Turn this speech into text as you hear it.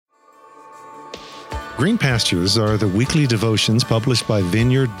Green Pastures are the weekly devotions published by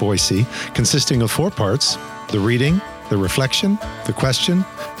Vineyard Boise, consisting of 4 parts: the reading, the reflection, the question,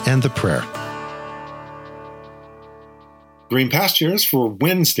 and the prayer. Green Pastures for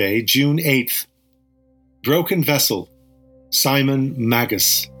Wednesday, June 8th. Broken Vessel, Simon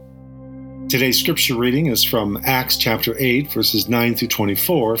Magus. Today's scripture reading is from Acts chapter 8, verses 9 through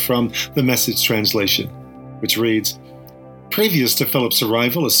 24 from the Message translation, which reads, Previous to Philip's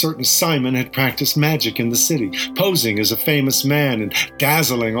arrival, a certain Simon had practiced magic in the city, posing as a famous man and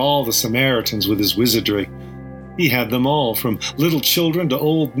dazzling all the Samaritans with his wizardry. He had them all, from little children to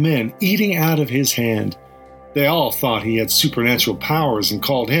old men, eating out of his hand. They all thought he had supernatural powers and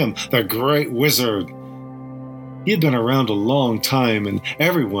called him the Great Wizard. He had been around a long time, and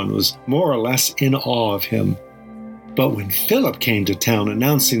everyone was more or less in awe of him. But when Philip came to town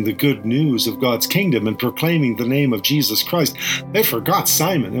announcing the good news of God's kingdom and proclaiming the name of Jesus Christ, they forgot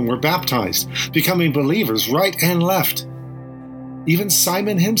Simon and were baptized, becoming believers right and left. Even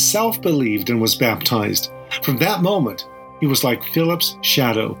Simon himself believed and was baptized. From that moment, he was like Philip's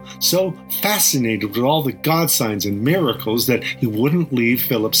shadow, so fascinated with all the God signs and miracles that he wouldn't leave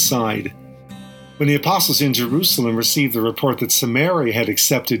Philip's side. When the apostles in Jerusalem received the report that Samaria had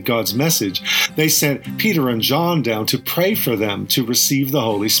accepted God's message, they sent Peter and John down to pray for them to receive the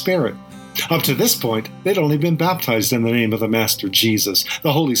Holy Spirit. Up to this point, they'd only been baptized in the name of the Master Jesus.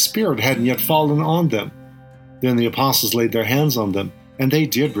 The Holy Spirit hadn't yet fallen on them. Then the apostles laid their hands on them, and they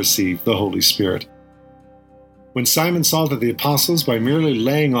did receive the Holy Spirit. When Simon saw that the apostles, by merely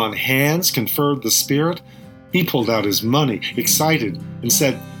laying on hands, conferred the Spirit, he pulled out his money, excited, and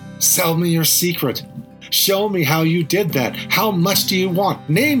said, Sell me your secret. Show me how you did that. How much do you want?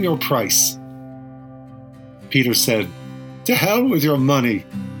 Name your price. Peter said, To hell with your money,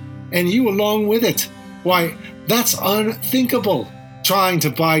 and you along with it. Why, that's unthinkable, trying to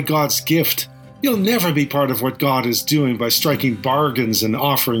buy God's gift. You'll never be part of what God is doing by striking bargains and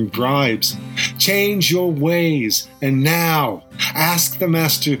offering bribes. Change your ways, and now ask the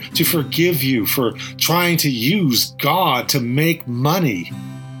Master to forgive you for trying to use God to make money.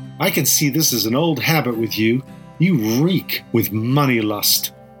 I can see this is an old habit with you. You reek with money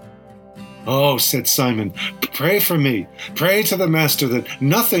lust. Oh, said Simon, pray for me. Pray to the Master that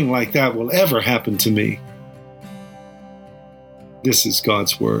nothing like that will ever happen to me. This is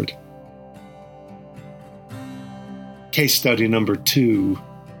God's word. Case study number 2.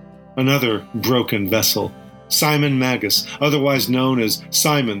 Another broken vessel. Simon Magus, otherwise known as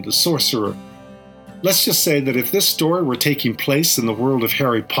Simon the Sorcerer. Let's just say that if this story were taking place in the world of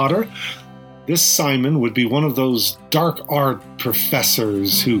Harry Potter, this Simon would be one of those dark art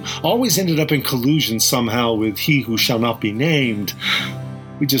professors who always ended up in collusion somehow with he who shall not be named.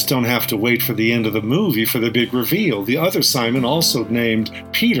 We just don't have to wait for the end of the movie for the big reveal. The other Simon, also named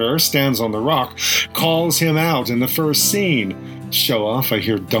Peter, stands on the rock, calls him out in the first scene. Show off, I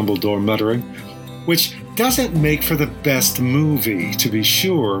hear Dumbledore muttering. Which doesn't make for the best movie, to be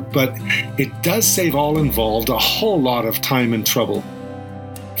sure, but it does save all involved a whole lot of time and trouble.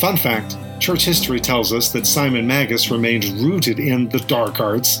 Fun fact, church history tells us that Simon Magus remained rooted in the dark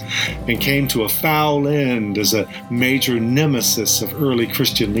arts and came to a foul end as a major nemesis of early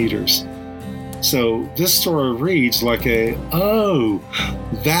Christian leaders. So this story reads like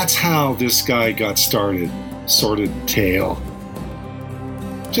that's how this guy got started, sort of tale.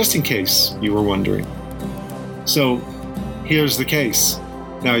 Just in case you were wondering. So, here's the case.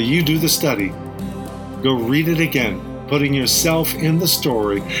 Now you do the study. Go read it again, putting yourself in the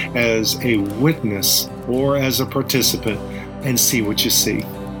story as a witness or as a participant, and see what you see.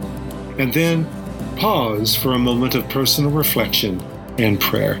 And then pause for a moment of personal reflection and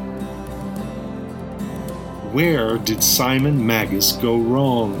prayer. Where did Simon Magus go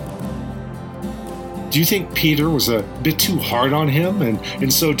wrong? Do you think Peter was a bit too hard on him and in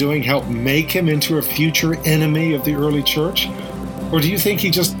so doing helped make him into a future enemy of the early church? Or do you think he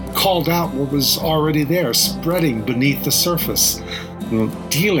just called out what was already there, spreading beneath the surface,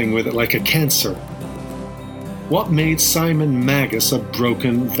 dealing with it like a cancer? What made Simon Magus a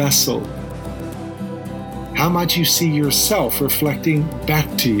broken vessel? How might you see yourself reflecting back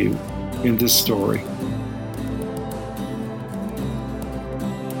to you in this story?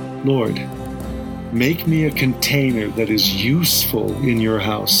 Lord, make me a container that is useful in your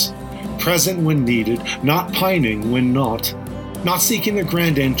house, present when needed, not pining when not seeking the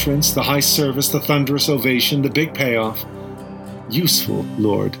grand entrance, the high service, the thunderous ovation, the big payoff. Useful,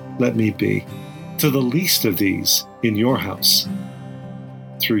 Lord, let me be, to the least of these in your house,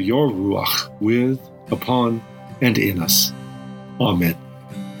 through your Ruach, with, upon, and in us. Amen.